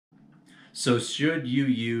So should you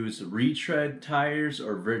use retread tires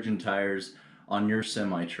or virgin tires on your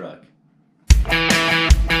semi truck?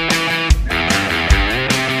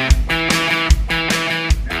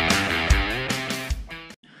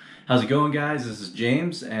 How's it going, guys? This is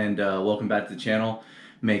James, and welcome back to the channel,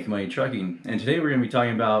 Make Money Trucking. And today we're going to be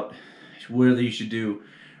talking about whether you should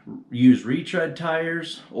use retread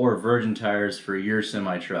tires or virgin tires for your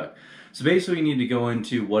semi truck. So basically, we need to go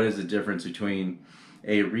into what is the difference between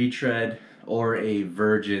a retread or a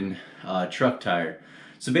virgin truck tire.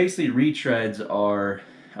 So basically, retreads are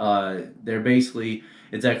they're basically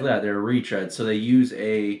exactly that. They're a retread. So they use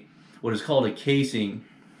what is called a casing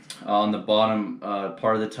on the bottom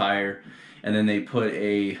part of the tire, and then they put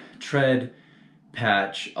a tread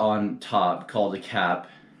patch on top called a cap,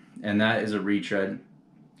 and that is a retread.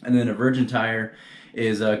 And then a virgin tire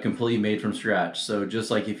is completely made from scratch. So just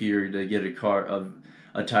like if you're to get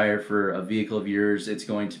a tire for a vehicle of yours, it's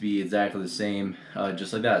going to be exactly the same,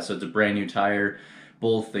 just like that. So it's a brand new tire.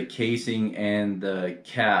 Both the casing and the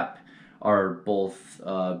cap are both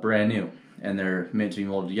brand new, and they're meant to be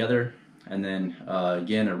molded together. And then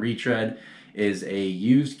again, a retread is a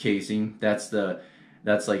used casing. That's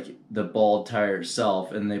like the bald tire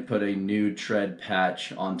itself, and they put a new tread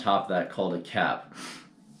patch on top of that called a cap.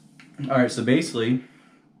 All right, so basically,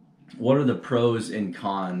 what are the pros and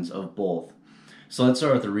cons of both? So let's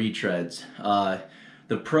start with the retreads.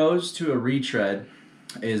 The pros to a retread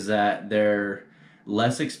is that they're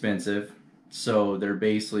less expensive, so they're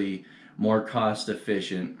basically more cost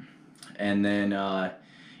efficient. And then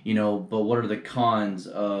but what are the cons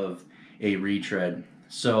of a retread?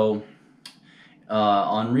 So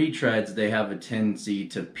on retreads, they have a tendency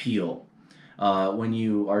to peel. When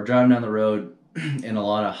you are driving down the road in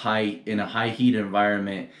a high heat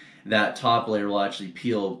environment, that top layer will actually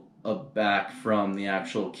peel back from the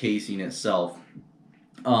actual casing itself.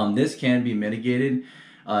 This can be mitigated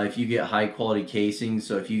if you get high quality casing.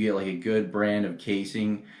 So if you get like a good brand of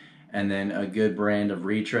casing and then a good brand of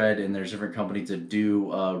retread, and there's different companies that do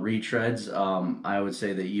retreads, I would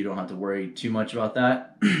say that you don't have to worry too much about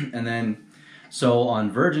that. And then, so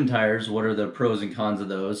on virgin tires, what are the pros and cons of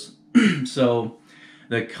those? So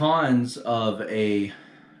the cons of a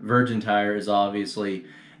virgin tire is obviously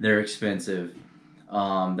they're expensive.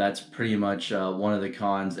 That's pretty much one of the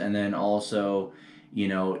cons. And then also,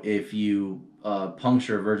 if you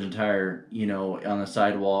puncture a virgin tire, on the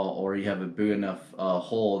sidewall, or you have a big enough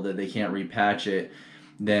hole that they can't repatch it,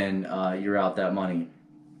 then you're out that money.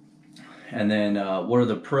 And then what are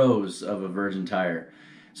the pros of a virgin tire?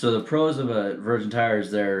 So the pros of a virgin tire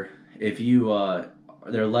is they're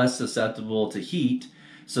less susceptible to heat.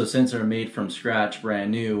 So since they're made from scratch,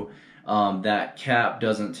 brand new, that cap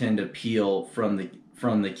doesn't tend to peel from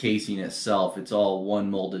the casing itself. It's all one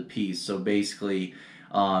molded piece. So basically,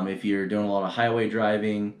 if you're doing a lot of highway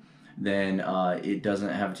driving, then it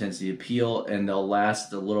doesn't have a tendency to peel, and they'll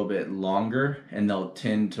last a little bit longer, and they'll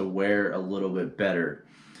tend to wear a little bit better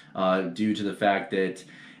due to the fact that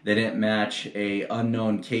they didn't match a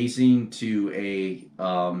unknown casing to a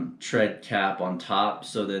tread cap on top.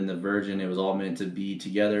 So then the virgin, it was all meant to be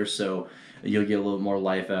together, so you'll get a little more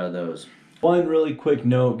life out of those. One really quick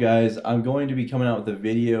note, guys, I'm going to be coming out with a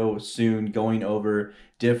video soon going over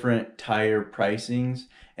different tire pricings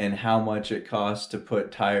and how much it costs to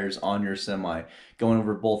put tires on your semi, going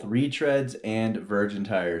over both retreads and virgin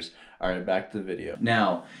tires. All right, back to the video.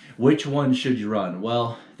 Now, which one should you run?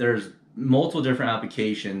 Well, there's multiple different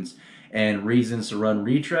applications and reasons to run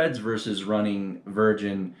retreads versus running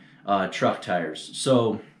virgin truck tires.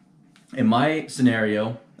 So in my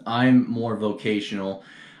scenario, I'm more vocational.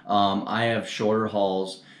 I have shorter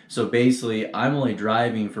hauls, so basically I'm only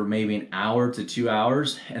driving for maybe an hour to 2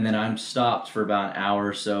 hours, and then I'm stopped for about an hour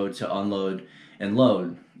or so to unload and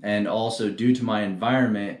load. And also, due to my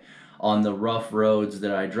environment on the rough roads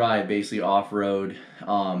that I drive, basically off-road,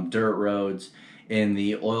 dirt roads, in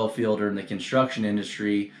the oil field or in the construction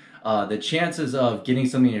industry, the chances of getting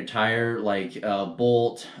something in your tire like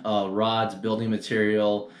bolt, rods, building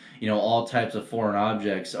material, all types of foreign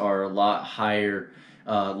objects are a lot higher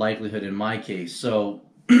likelihood in my case. So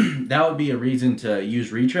that would be a reason to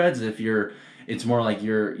use retreads if it's more like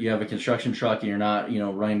you have a construction truck and you're not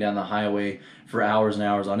running down the highway for hours and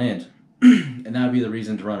hours on end. And that would be the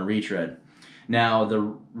reason to run a retread. Now,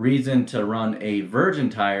 the reason to run a virgin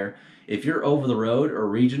tire, if you're over the road or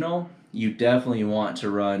regional, you definitely want to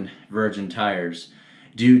run virgin tires.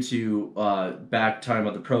 due to back talking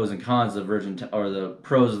about the pros and cons of the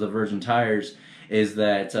pros of the Virgin tires is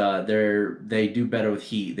that they do better with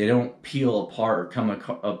heat. They don't peel apart or come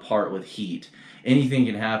apart with heat. Anything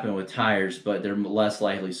can happen with tires, but they're less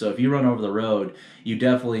likely. So if you run over the road, you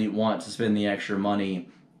definitely want to spend the extra money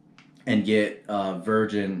and get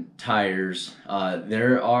Virgin tires. They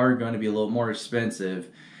are going to be a little more expensive,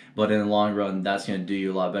 but in the long run, that's going to do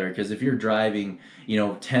you a lot better. Because if you're driving,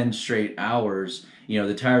 10 straight hours,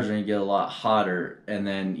 the tires are going to get a lot hotter, and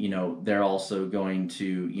then, they're also going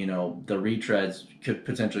to, the retreads could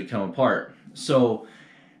potentially come apart. So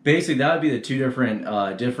basically, that would be the two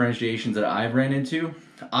different differentiations that I've ran into.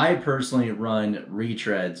 I personally run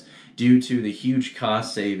retreads due to the huge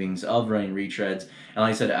cost savings of running retreads. And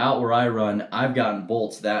like I said, out where I run, I've gotten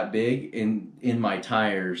bolts that big in my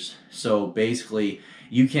tires. So basically,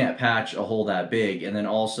 you can't patch a hole that big. And then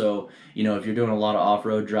also, if you're doing a lot of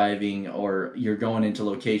off-road driving or you're going into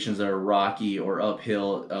locations that are rocky or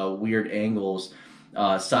uphill, weird angles,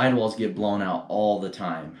 sidewalls get blown out all the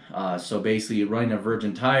time. So basically, running a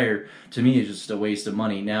Virgin tire to me is just a waste of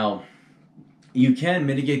money. Now, you can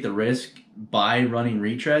mitigate the risk by running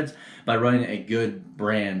retreads by running a good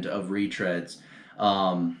brand of retreads.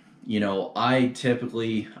 I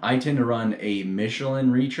tend to run a Michelin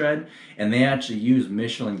retread, and they actually use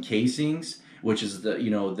Michelin casings, which is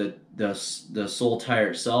the sole tire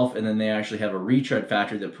itself, and then they actually have a retread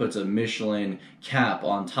factory that puts a Michelin cap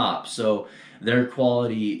on top. So their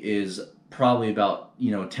quality is probably about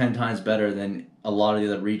 10 times better than a lot of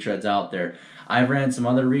the other retreads out there. I've ran some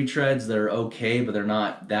other retreads that are okay, but they're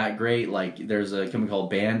not that great. Like there's a company called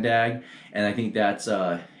Bandag, and I think that's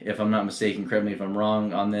if I'm not mistaken, correct me if I'm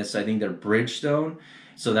wrong on this, I think they're Bridgestone.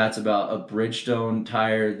 So that's about a Bridgestone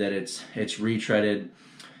tire that it's retreaded.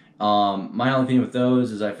 My only thing with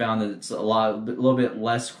those is I found that it's a little bit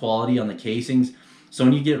less quality on the casings. So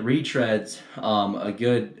when you get retreads, a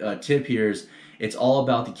good tip here is it's all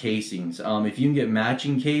about the casings. If you can get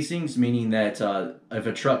matching casings, meaning that if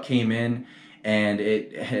a truck came in and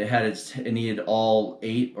it needed all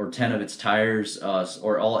 8 or 10 of its tires,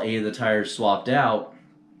 or all 8 of the tires swapped out,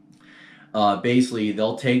 basically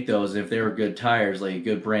they'll take those if they were good tires, like a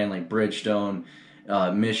good brand like Bridgestone,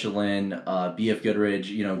 Michelin, BF Goodrich,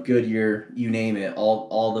 Goodyear, you name it,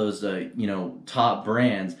 all those top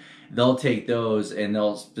brands. They'll take those and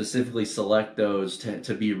they'll specifically select those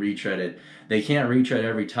to be retreaded. They can't retread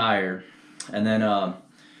every tire. And then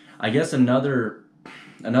I guess another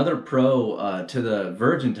pro to the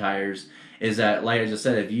Virgin tires is that, like I just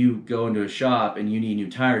said, if you go into a shop and you need new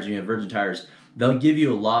tires, you have Virgin tires, they'll give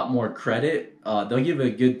you a lot more credit. They'll give a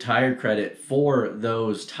good tire credit for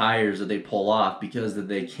those tires that they pull off, because that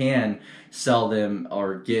they can sell them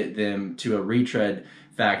or get them to a retread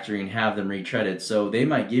factory and have them retreaded. So they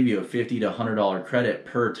might give you a $50 to $100 credit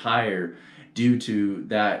per tire due to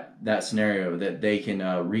that scenario that they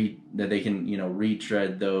can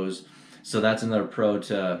retread those. So that's another pro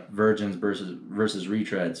to Virgins versus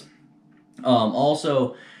retreads.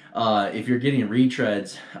 Also, if you're getting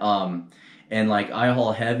retreads, and like I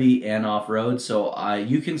haul heavy and off road, so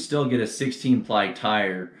you can still get a 16 ply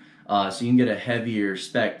tire, so you can get a heavier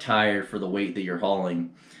spec tire for the weight that you're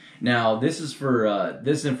hauling. Now this is for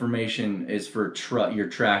this information is for your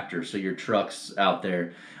tractor, so your trucks out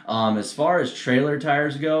there. As far as trailer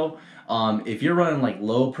tires go, if you're running like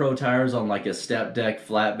low pro tires on like a step deck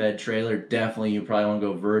flatbed trailer, definitely you probably want to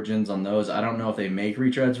go Virgins on those. I don't know if they make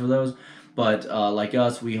retreads for those, but like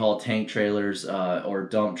us, we haul tank trailers or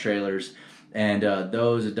dump trailers, and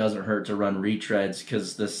those, it doesn't hurt to run retreads,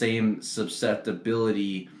 because the same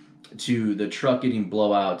susceptibility to the truck getting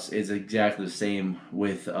blowouts is exactly the same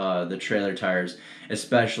with the trailer tires,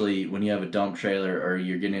 especially when you have a dump trailer or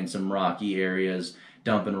you're getting in some rocky areas,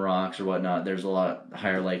 dumping rocks or whatnot. There's a lot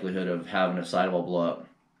higher likelihood of having a sidewall blow up.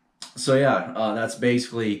 So yeah, that's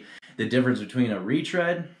basically the difference between a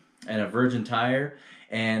retread and a Virgin tire,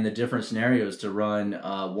 and the different scenarios to run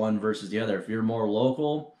one versus the other. If you're more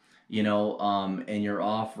local, and you're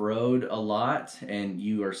off-road a lot and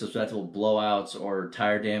you are susceptible to blowouts or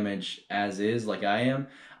tire damage as is, like I am,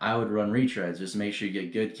 I would run retreads. Just make sure you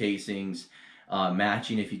get good casings,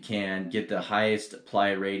 matching if you can, get the highest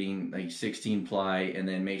ply rating, like 16 ply, and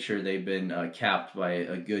then make sure they've been capped by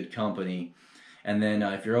a good company. And then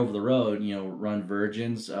if you're over the road, run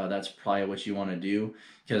Virgins. That's probably what you want to do,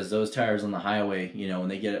 because those tires on the highway, when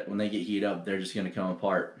they get heated up, they're just going to come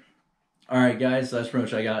apart. All right, guys, so that's pretty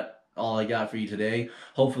much all I got for you today.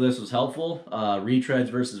 Hopefully this was helpful. Retreads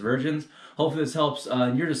versus Virgins. Hopefully this helps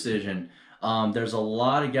in your decision. There's a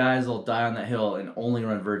lot of guys that'll die on that hill and only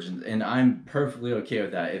run Virgins, and I'm perfectly okay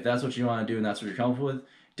with that. If that's what you want to do and that's what you're comfortable with,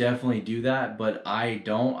 definitely do that, but I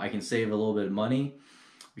don't. I can save a little bit of money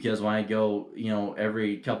because when I go,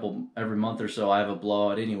 every month or so, I have a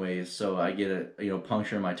blowout anyways, so I get a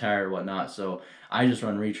puncture in my tire or whatnot. So I just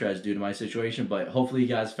run retreads due to my situation. But hopefully you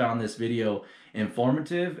guys found this video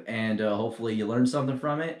informative, and hopefully you learned something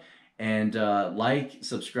from it. And like,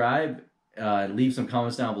 subscribe, leave some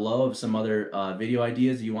comments down below of some other video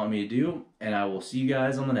ideas you want me to do, and I will see you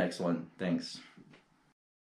guys on the next one. Thanks.